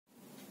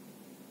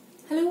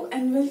Hello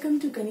and welcome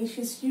to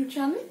Ganesh's YouTube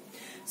channel.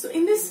 So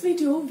in this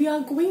video we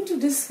are going to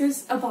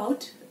discuss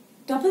about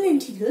double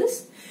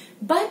integrals,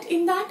 but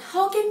in that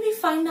how can we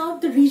find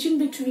out the region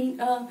between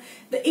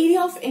the area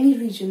of any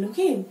region.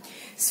 Okay,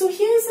 so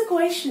here is a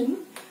question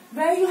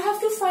where you have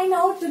to find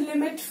out the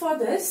limit for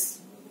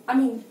this,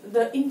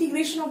 the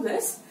integration of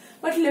this,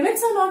 but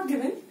limits are not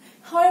given.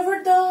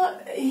 However,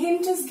 the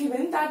hint is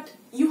given that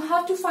you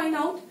have to find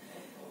out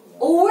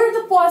over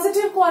the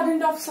positive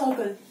quadrant of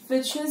circle,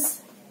 which is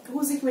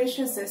whose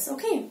equation is this.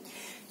 Okay,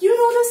 you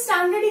know the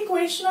standard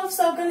equation of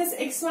circle is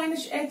x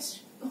minus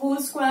h whole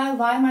square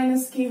y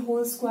minus k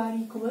whole square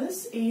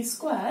equals a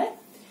square,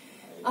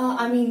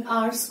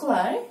 r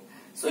square.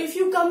 So if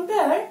you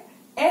compare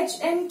h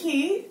and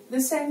k,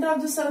 the center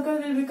of the circle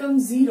will become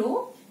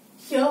 0.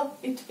 Here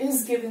it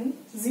is given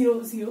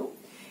 0, 0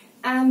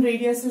 and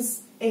radius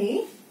is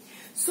a.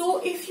 So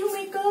if you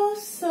make a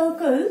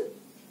circle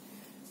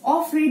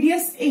of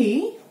radius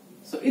a,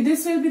 so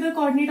this will be the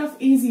coordinate of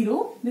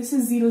a0, this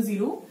is 0,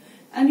 0,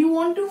 and you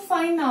want to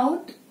find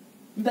out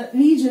the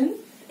region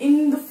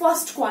in the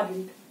first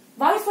quadrant.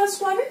 Why first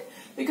quadrant?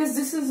 Because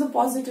this is the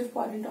positive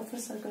quadrant of a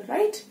circle,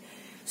 right?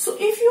 So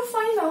if you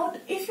find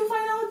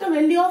out the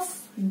value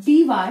of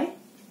dy,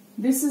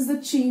 this is the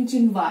change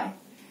in y,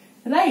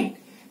 right?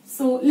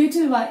 So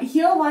little y,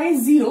 here y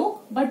is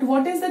 0, but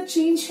what is the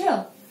change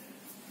here?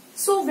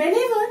 So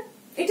whenever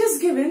it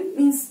is given,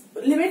 means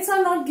limits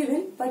are not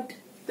given, but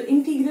the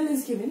integral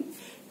is given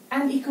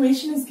and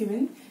equation is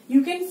given,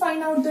 you can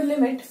find out the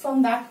limit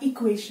from that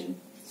equation.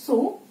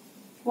 So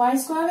y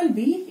square will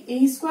be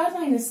a square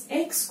minus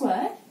x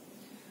square.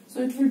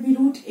 So it will be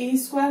root a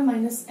square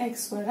minus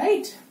x square,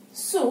 right?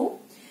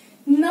 So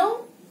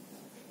now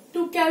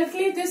to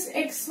calculate this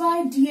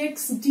xy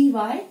dx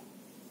dy,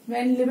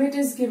 when limit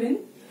is given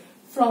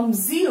from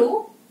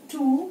 0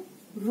 to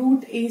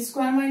root a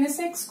square minus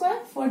x square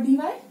for dy,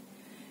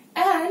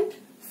 and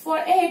for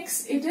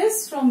x it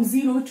is from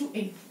 0 to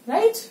a,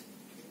 right?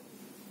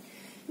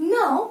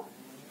 Now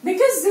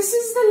because this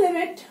is the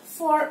limit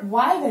for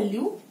y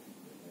value,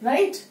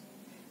 right?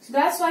 So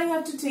that's why you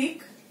have to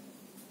take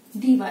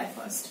dy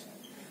first.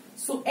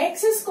 So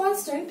x is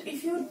constant.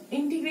 If you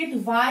integrate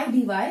y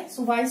dy,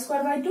 so y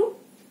square by 2,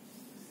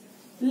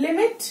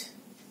 limit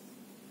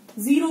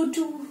 0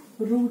 to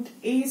root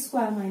a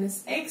square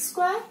minus x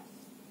square.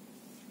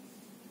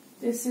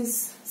 This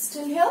is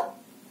still here.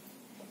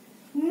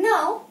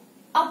 Now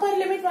upper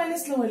limit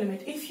minus lower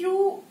limit. If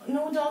you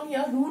know down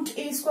here root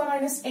a square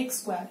minus x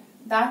square,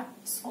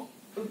 that's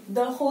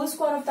the whole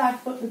square of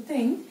that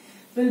thing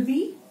will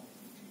be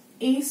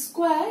a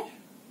square,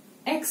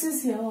 x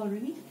is here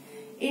already,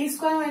 a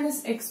square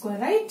minus x square,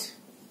 right?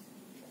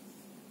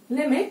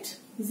 Limit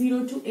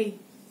 0 to a.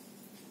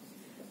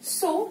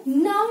 So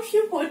now if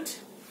you put,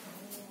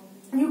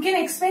 you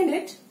can expand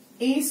it,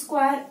 a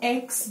square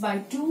x by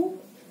 2,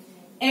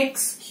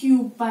 x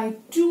cube by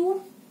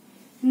 2.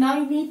 Now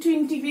you need to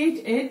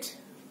integrate it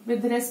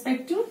with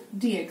respect to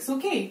dx,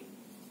 okay?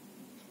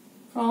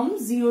 From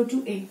 0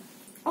 to a.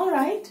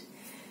 Alright.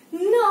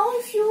 Now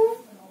if you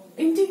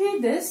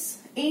integrate this,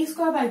 a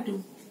square by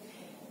 2.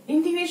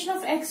 Integration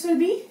of x will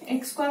be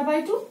x square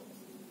by 2.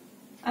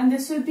 And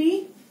this will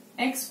be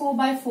x4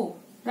 by 4.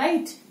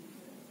 Right?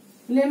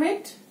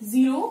 Limit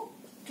 0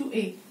 to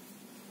a.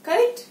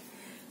 Correct?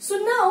 So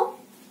now,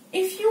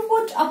 if you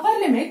put upper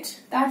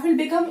limit, that will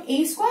become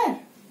a square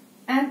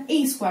and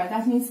a square.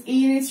 That means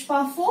a raised to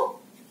power 4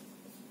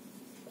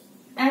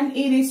 and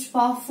a raised to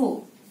power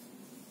 4.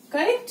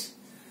 Correct?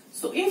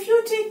 So if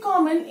you take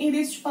common a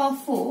raised to power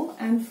 4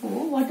 and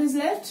 4, what is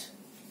left?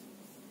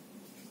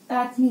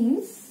 That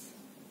means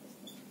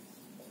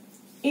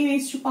a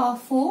raised to power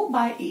 4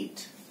 by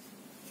 8.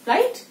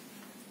 Right?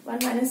 1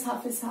 minus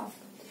half is half.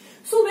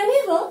 So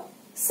whenever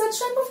such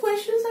type of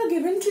questions are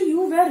given to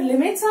you where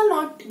limits are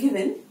not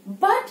given,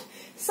 but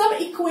some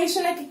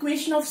equation like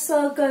equation of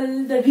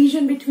circle, the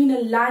region between a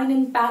line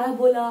and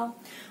parabola,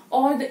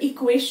 or the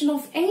equation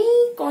of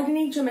any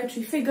coordinate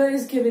geometry figure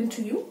is given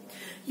to you,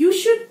 you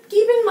should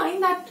keep in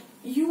mind that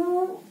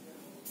you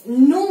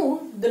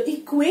know the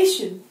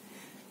equation.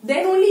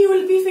 Then only you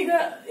will be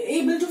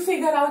able to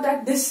figure out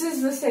that this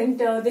is the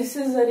center, this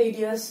is the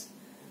radius.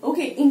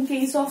 Okay, in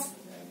case of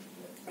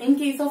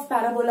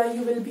parabola,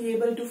 you will be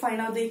able to find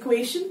out the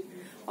equation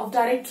of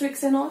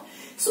directrix and all.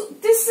 So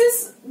this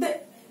is the,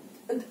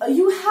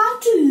 you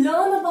have to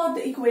learn about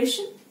the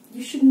equation.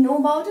 You should know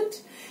about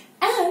it.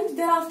 And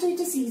thereafter it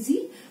is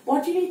easy.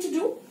 What you need to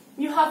do,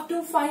 you have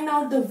to find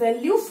out the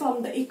value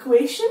from the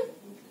equation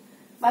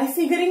by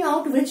figuring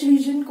out which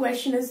region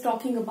question is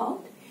talking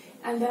about.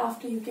 And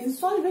thereafter you can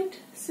solve it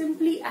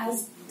simply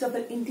as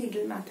double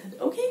integral method.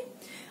 Okay?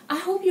 I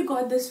hope you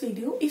got this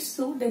video. If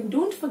so, then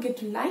don't forget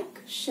to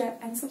like, share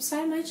and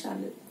subscribe my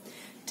channel.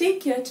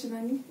 Take care till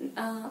then.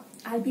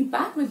 I'll be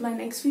back with my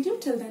next video.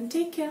 Till then,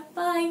 take care.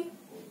 Bye.